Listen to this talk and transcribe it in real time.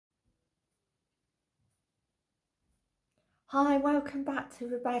Hi, welcome back to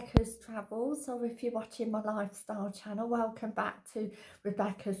Rebecca's Travels, or if you're watching my lifestyle channel, welcome back to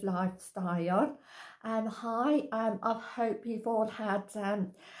Rebecca's Lifestyle. I hope you've all had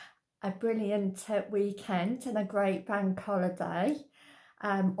a brilliant weekend and a great bank holiday,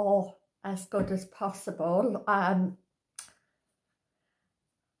 or as good as possible.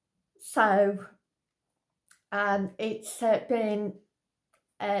 It's been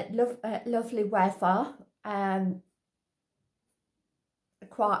lovely weather.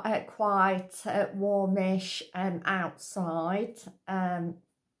 Quite warmish outside. I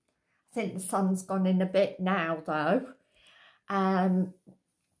think the sun's gone in a bit now though,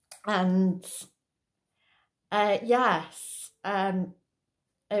 yes,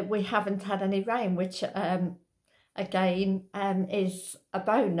 we haven't had any rain, which again is a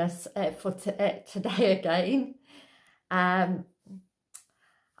bonus for today again.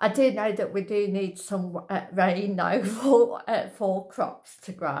 I do know that we do need some rain though for crops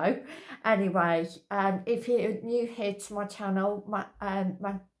to grow. Anyway, if you're new here to my channel, my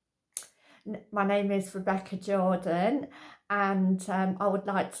name is Rebecca Jordan, and I would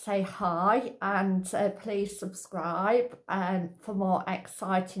like to say hi, and please subscribe for more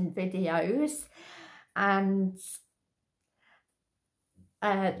exciting videos and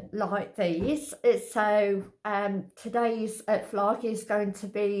like these. So today's vlog is going to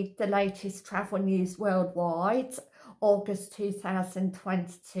be the latest travel news worldwide, August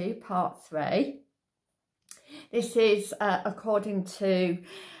 2022, part 3. This is according to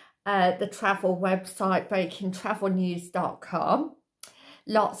the travel website breakingtravelnews.com.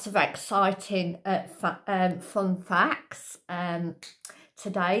 Lots of exciting fun facts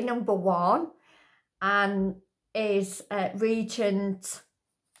today. Number 1 is Regent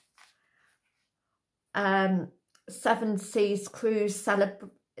Seven Seas Cruise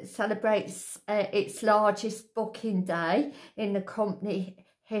celebrates its largest booking day in the company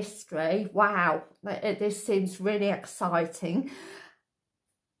history. Wow, this seems really exciting,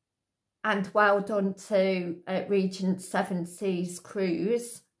 and well done to Regent Seven Seas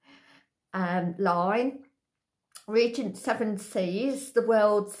Cruise line. Regent Seven Seas, the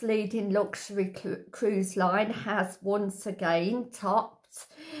world's leading luxury cruise line, has once again topped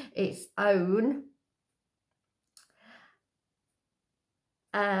its own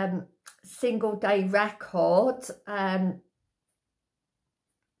single day record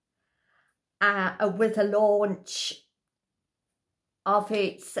with a launch of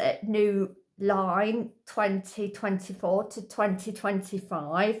its new line 2024 to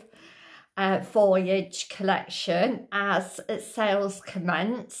 2025 voyage collection, as sales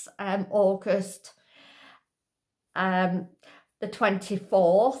commence August the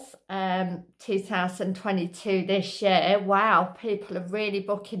 24th, 2022 this year. Wow, people are really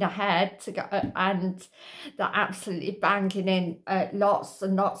booking ahead to go, and they're absolutely banging in lots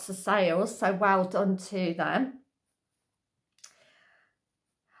and lots of sales, so well done to them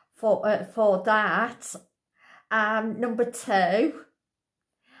for that. Number 2,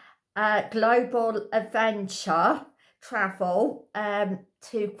 global adventure travel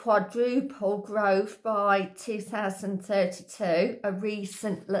to quadruple growth by 2032. A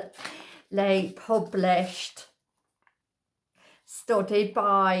recently published study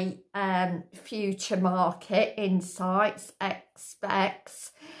by Future Market Insights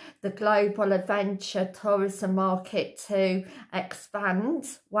expects the global adventure tourism market to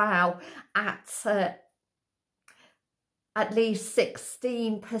expand, wow, at least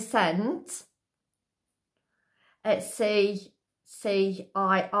 16% at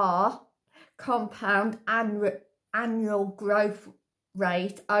CIR compound annual growth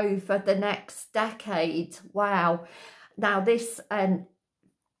rate over the next decade. Wow. Now this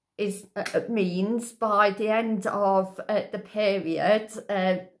means by the end of the period,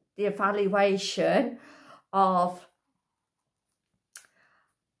 the evaluation of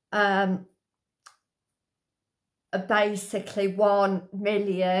basically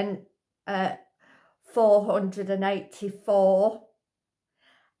 $1,484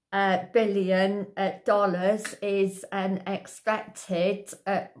 billion is expected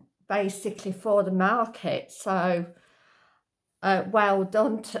basically for the market. So well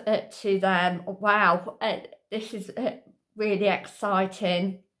done to them. Wow, this is really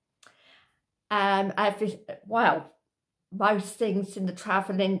exciting. Most things in the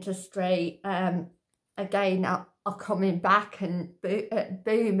travel industry again are coming back and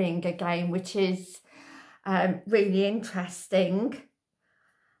booming again, which is really interesting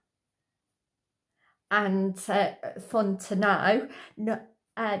and fun to know.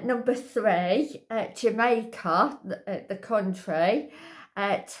 Number 3, Jamaica, the country,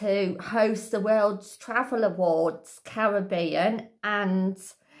 to host the World's Travel Awards Caribbean and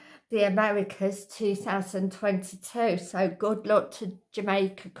the Americas 2022. So good luck to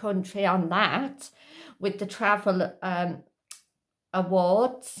Jamaica country on that with the travel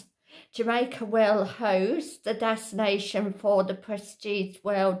awards. Jamaica will host the destination for the prestigious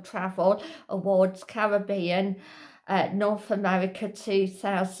World Travel Awards Caribbean North America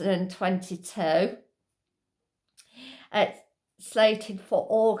 2022. Slated for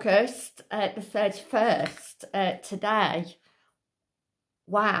August the 31st today.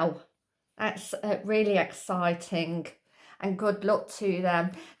 Wow, that's really exciting, and good luck to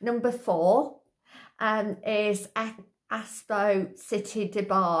them. Number 4 is Aspo City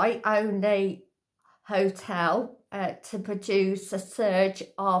Dubai, only hotel to produce a surge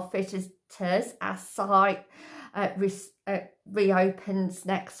of visitors as site reopens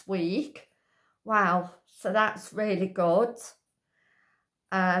next week. Wow, so that's really good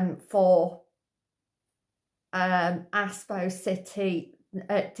for Aspo City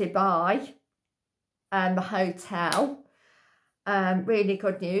Dubai hotel. Really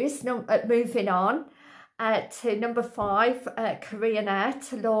good news. Moving on to number 5, Korean Air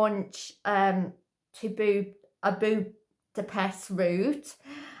to launch to a Budapest route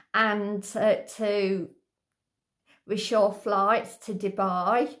and to reshore flights to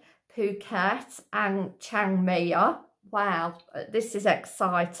Dubai, Phuket and Chiang Mai. Wow, this is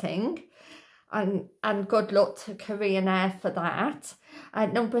exciting, and good luck to Korean Air for that.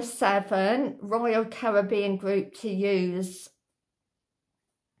 Number 7, Royal Caribbean Group to use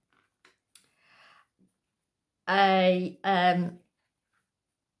a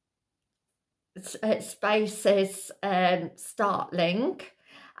Spaces Starlink.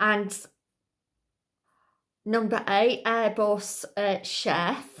 And number 8, Airbus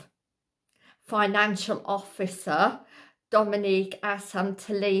chef financial officer Dominique Assam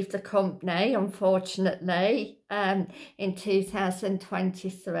to leave the company, unfortunately, in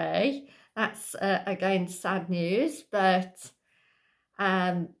 2023. That's again sad news, but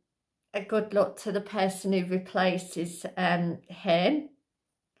a good luck to the person who replaces him.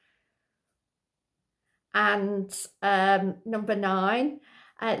 And number 9,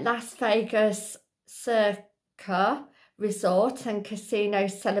 Las Vegas Circa Resort and Casino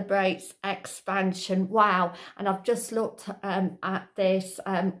celebrates expansion. Wow, and I've just looked at this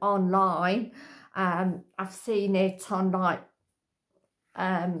online. I've seen it on like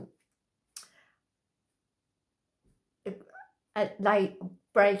at like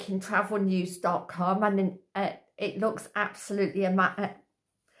breakingtravelnews.com, and it looks absolutely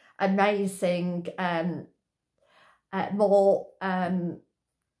amazing. More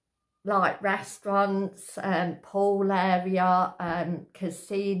like restaurants, pool area,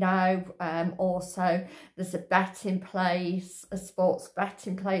 casino, also there's a betting place, a sports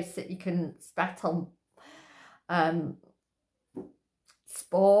betting place that you can bet on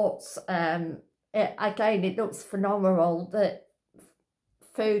sports. Again, it looks phenomenal. The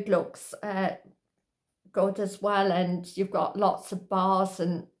food looks good as well, and you've got lots of bars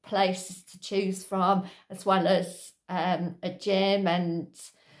and places to choose from, as well as a gym and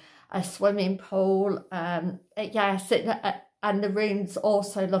a swimming pool. Yes, and the rooms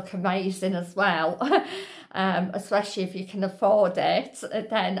also look amazing as well. Especially if you can afford it,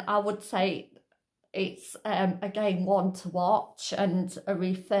 then I would say it's again one to watch, and a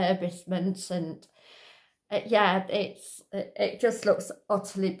refurbishment, and yeah, it just looks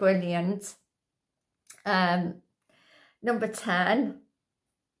utterly brilliant. Number 10,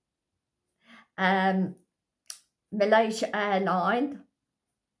 Malaysia Airline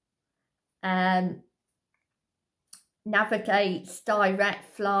navigates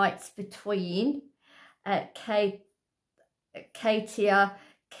direct flights between Katia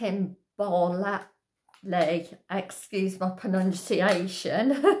Kimberley, excuse my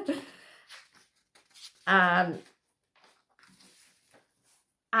pronunciation, and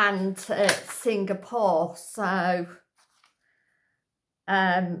Singapore. So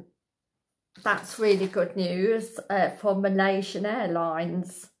that's really good news for Malaysian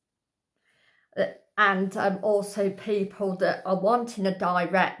Airlines. And also people that are wanting a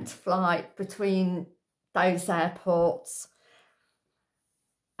direct flight between those airports.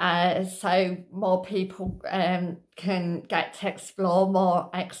 So more people can get to explore more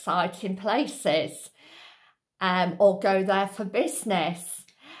exciting places or go there for business.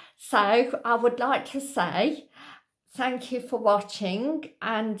 So I would like to say thank you for watching,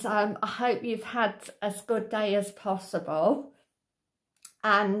 and I hope you've had as good day as possible.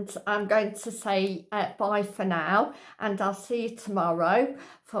 And I'm going to say bye for now, and I'll see you tomorrow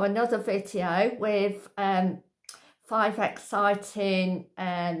for another video with 5 exciting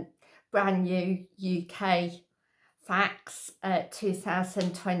brand new UK facts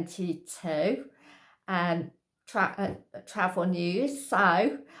 2022 travel news.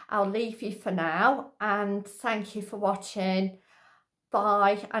 So I'll leave you for now, and thank you for watching.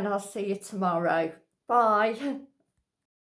 Bye, and I'll see you tomorrow. Bye.